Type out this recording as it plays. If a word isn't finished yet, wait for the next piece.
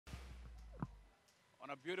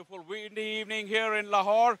a beautiful windy evening here in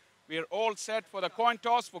Lahore. We are all set for the coin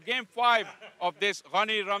toss for Game 5 of this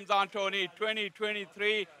Ghani Ramzan Tourney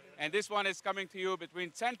 2023. And this one is coming to you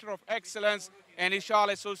between Center of Excellence and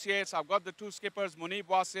Eshaal Associates. I've got the two skippers, Munib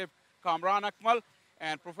Wasif, Kamran Akmal,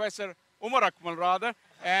 and Professor Umar Akmal rather.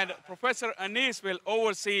 And Professor Anis will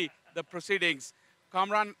oversee the proceedings.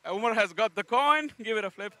 Kamran, Umar has got the coin. Give it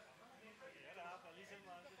a flip.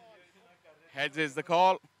 Heads is the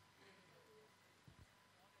call.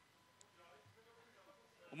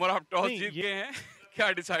 Umar आप toss जीत गए हैं क्या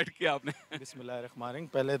decide किया आपने बिस्मिल्लाहिर्रहमानिर्रहीम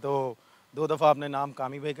पहले तो दो दफ़ा आपने नाम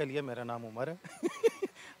कामी भाई का लिया मेरा नाम उमर है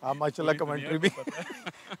आप माशाल्लाह कमेंट्री भी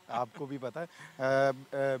आपको भी पता है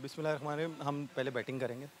बिस्मिल्लाहिर्रहमानिर्रहीम हम पहले बैटिंग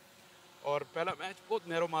करेंगे और पहला मैच बहुत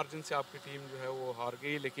नैरो मार्जिन से आपकी टीम जो है वो हार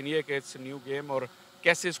गई लेकिन ये कि इट्स न्यू गेम और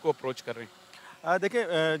कैसे इसको अप्रोच कर रहे हैं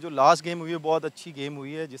देखिए जो लास्ट गेम हुई है बहुत अच्छी गेम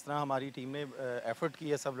हुई है जिस तरह हमारी टीम ने एफर्ट की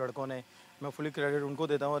है सब लड़कों ने मैं फुली क्रेडिट उनको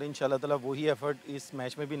देता हूँ और इंशाल्लाह ताला वही एफर्ट इस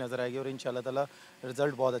मैच में भी नज़र आएगी और इंशाल्लाह ताला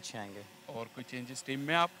रिजल्ट बहुत अच्छे आएंगे और कोई चेंजेस टीम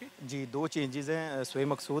में आपकी जी दो चेंजेस हैं स्वे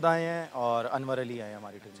मकसूद आए हैं और अनवर अली आए हैं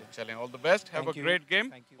हमारी टीम में चलें all the best have a great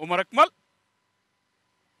game Umar Akmal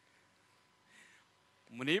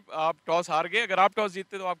Munib आप टॉस हार गए अगर आप टॉस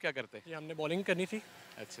जीतते तो आप क्या करते ये हमने बॉलिंग करनी थी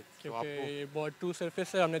अच्छा क्योंकि बहुत टू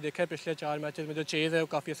सरफेस है हमने देखा है पिछले 4 मैचेस में जो चेज़ है वो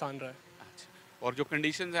काफ़ी आसान रहा है और जो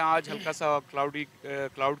कंडीशंस हैं आज हल्का सा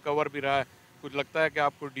क्लाउड कवर भी रहा है कुछ लगता है कि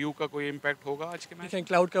आपको ड्यू का कोई इम्पैक्ट होगा आज के मैच में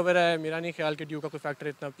क्लाउड कवर है मेरा नहीं ख्याल कि ड्यू का कोई फैक्टर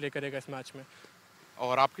इतना प्ले करेगा इस मैच में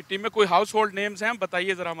और आपकी टीम में कोई हाउस होल्ड नेम्स हैं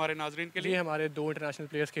बताइए ज़रा हमारे नाजरीन के लिए हमारे 2 इंटरनेशनल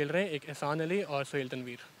प्लेयर्स खेल रहे हैं एक एहसान अली और सुहेल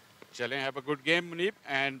तनवीर चलें have a good game Munib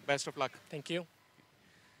and best of luck thank you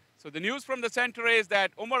So the news from the center is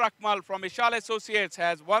that Umar Akmal from Eshaal Associates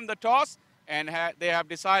has won the toss and they have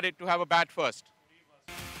decided to have a bat first.